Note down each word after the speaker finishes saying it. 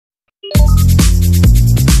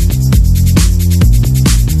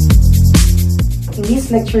this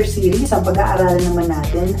lecture series, ang pag-aaralan naman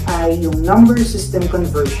natin ay yung number system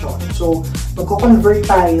conversion. So, magko-convert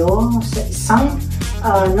tayo sa isang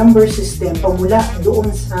number system pamula doon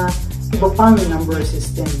sa iba pang number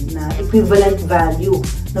system na equivalent value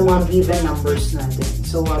ng mga given numbers natin.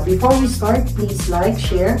 So, before we start, please like,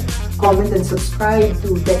 share, comment, and subscribe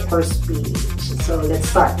to BSCpE. So, let's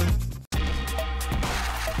start.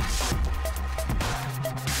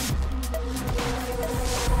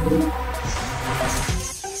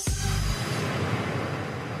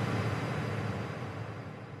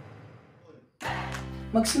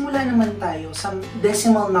 Magsimula naman tayo sa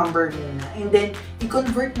decimal number muna, and then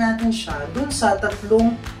i-convert natin siya dun sa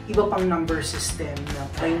tatlong iba pang number system na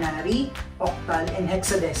binary, octal, and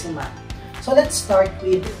hexadecimal. So let's start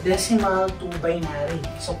with decimal to binary.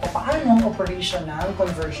 So paano ang operational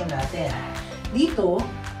conversion natin? Dito,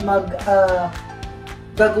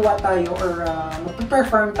 gagawa tayo or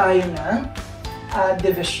mag-perform tayo ng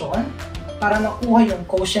division para makuha yung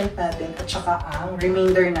quotient natin at saka ang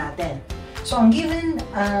remainder natin. So, ang given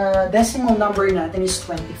decimal number natin is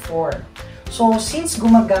 24. So, since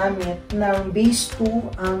gumagamit ng base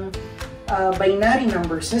 2 ang binary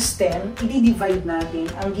number system, i-divide natin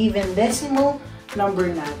ang given decimal number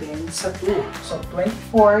natin sa 2. So,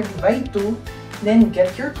 24 divide 2, then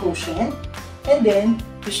get your quotient, and then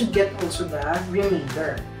you should get also the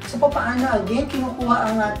remainder. So, paano again kinukuha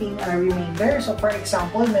ang ating remainder? So, for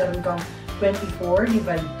example, meron kang 24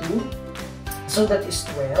 divide 2. So that is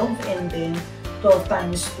 12, and then 12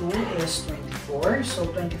 times 2 is 24. So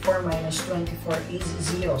 24 minus 24 is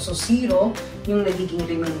 0. So 0 yung nagiging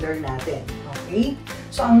remainder natin. Okay?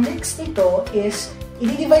 So ang next nito is,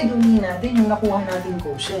 i-divide ulit natin yung nakuha natin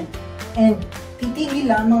quotient. And titigil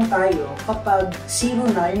lamang tayo kapag 0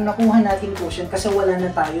 na yung nakuha natin quotient kasi wala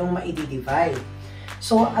na tayong ma-i-divide.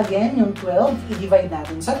 So again, yung 12, i-divide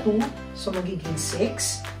natin sa 2. So magiging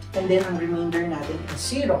 6. And then, ang remainder natin is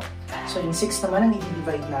 0. So, yung 6 naman ang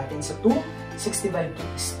i-divide natin sa 2. 6 divide 2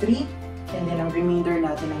 is 3. And then, ang remainder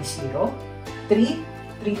natin ay 0. 3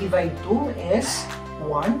 divide 2 is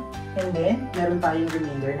 1. And then, meron tayong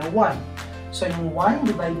remainder na 1. So, yung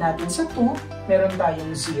 1 divide natin sa 2, meron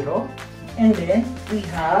tayong 0. And then, we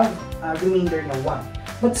have a remainder na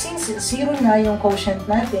 1. But since 0 na yung quotient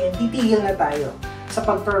natin, titigil na tayo sa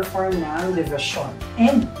pag-perform ng division.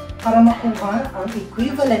 And, para makuha ang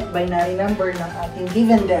equivalent binary number ng ating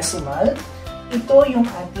given decimal, ito yung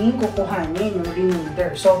ating kukuhanin, yung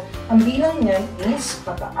remainder. So, ang bilang niyan is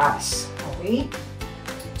pataas. Okay?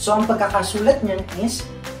 So, ang pagkakasulat niyan is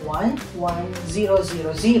 1, 1, 0,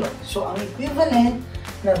 0, 0. So, ang equivalent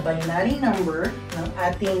na binary number ng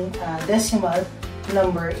ating decimal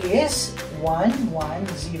number is 1, 1,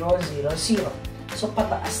 0, 0, 0. So,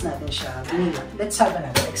 pataas natin siya bilang. Let's have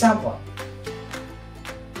another example.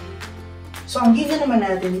 So, ang given naman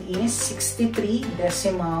natin is 63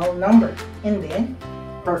 decimal number. And then,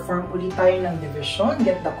 perform ulit tayo ng division,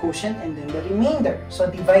 get the quotient, and then the remainder.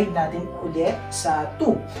 So, divide natin ulit sa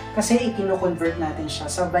 2. Kasi, ikino-convert natin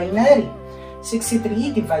siya sa binary.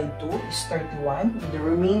 63 divide 2 is 31, with the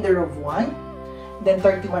remainder of 1. Then,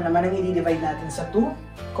 31 naman ang i-divide natin sa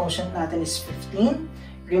 2. Quotient natin is 15,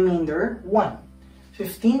 remainder 1.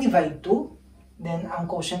 15 divide 2, then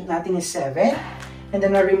ang quotient natin is 7. And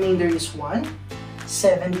then our remainder is 1.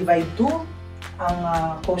 7 divide 2. Ang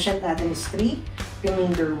quotient natin is 3.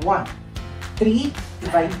 Remainder 1. 3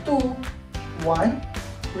 divide 2.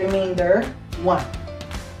 1. Remainder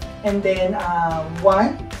 1. And then 1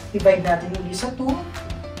 divide natin ulit sa 2. 0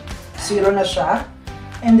 na siya.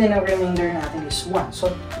 And then ang remainder natin is 1.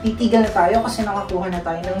 So titigal na tayo kasi nakakuha na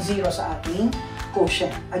tayo ng 0 sa ating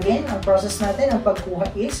quotient. Again, ang process natin, ang pagkuha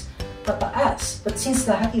is pataas. But since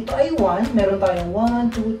lahat ito ay 1, meron tayong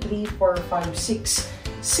 1, 2, 3, 4, 5,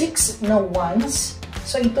 6. 6 na 1s.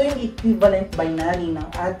 So, ito yung equivalent binary ng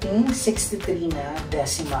ating 63 na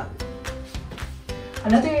decimal.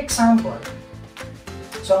 Another example.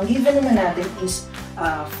 So, ang given naman natin is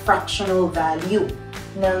fractional value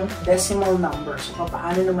ng decimal number. So,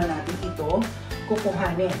 paano naman natin ito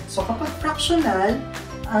kukuhanin? So, kapag fractional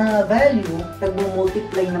value,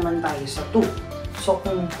 nagmo-multiply naman tayo sa 2. So,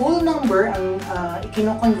 kung whole number ang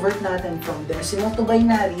ikino-convert natin from decimal to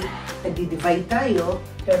binary, nagdi-divide tayo.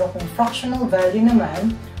 Pero kung fractional value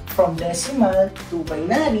naman, from decimal to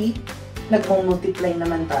binary, nagmo-multiply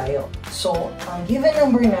naman tayo. So, ang given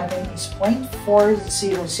number natin is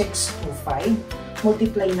 0.40625.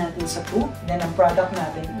 Multiply natin sa 2. Then, ang product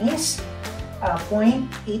natin is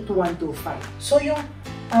 0.8125. So, yung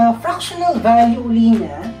fractional value uli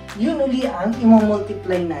niya, yun uli ang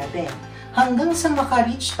imomultiply natin. Hanggang sa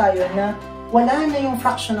maka-reach tayo na wala na yung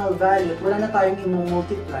fractional value at wala na tayong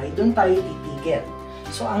i-multiply, doon tayo titigil.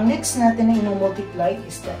 So, ang next natin na i-multiply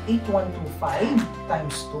is the 8125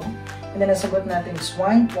 times 2. And then, ang sagot natin is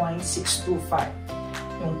 1.625.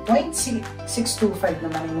 Yung 0.625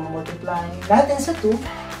 naman i-multiply natin sa 2.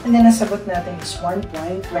 And then, ang sagot natin is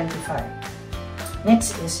 1.25.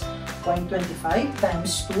 Next is 0.25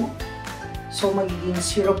 times 2. So, magiging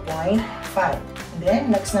 0.5. And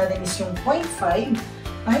then, next natin is yung 0.5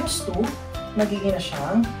 times 2. Magiging na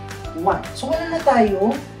siyang 1. So, wala na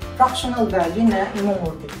tayo fractional value na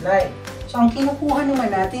i-multiply. So, ang kinukuha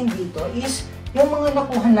naman natin dito is yung mga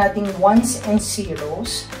nakuha nating ones and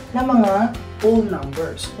zeros na mga whole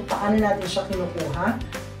numbers. So, paano natin siya kinukuha?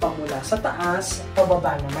 Pamula sa taas,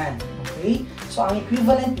 pababa naman. Okay? So, ang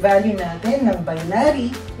equivalent value natin ng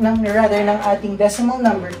binary, ng ating decimal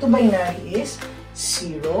number to binary is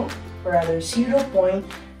 0, or rather 0.01101.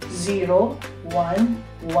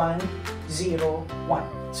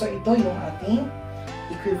 So, ito yung ating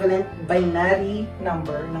equivalent binary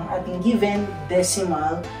number ng ating given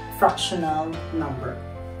decimal fractional number.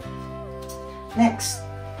 Next.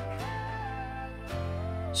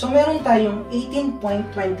 So, meron tayong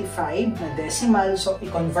 18.25 na decimal. So,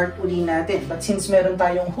 i-convert uli natin. But since meron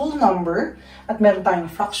tayong whole number at meron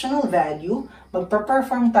tayong fractional value,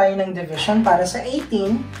 magpa-perform tayo ng division para sa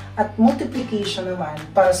 18 at multiplication naman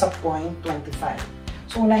para sa 0.25.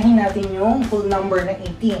 So, unahin natin yung whole number na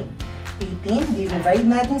 18. 18, divide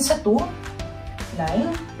natin sa 2,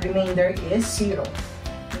 9, remainder is 0.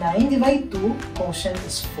 9 divide 2, quotient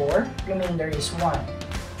is 4, remainder is 1.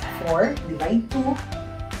 4 divide 2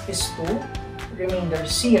 is 2, remainder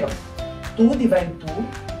 0. 2 divide 2,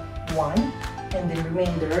 1, and then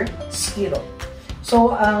remainder 0.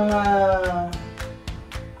 So, ang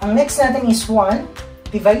next natin is 1,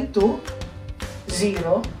 divide 2,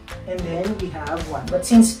 0, and then we have 1. But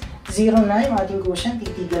since 0 na yung ating quotient,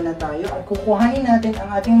 titigil na tayo at kukuhanin natin ang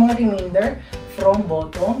ating mga remainder from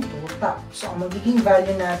bottom to top. So, ang magiging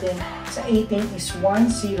value natin sa 18 is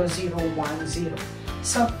 10010.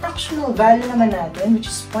 Sa fractional value naman natin, which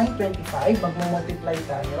is 0.25, magmumultiply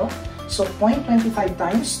tayo. So, 0.25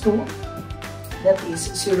 times 2, that is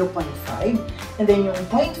 0.5. And then yung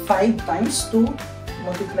 0.5 times 2,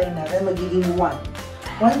 multiply natin, magiging 1.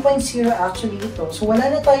 1.0 actually ito. So, wala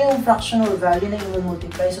na tayong fractional value na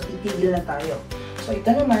i-multiply. So, titigil na tayo. So,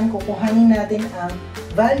 ito naman, kukuhanin natin ang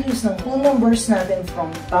values ng whole numbers natin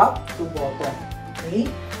from top to bottom. Okay?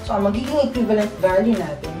 So, ang magiging equivalent value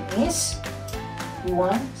natin is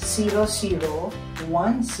 10010.01.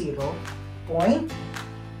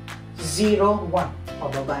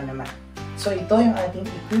 Pababa naman. So, ito yung ating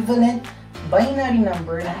equivalent binary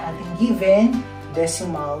number ng ating given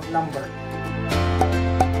decimal number.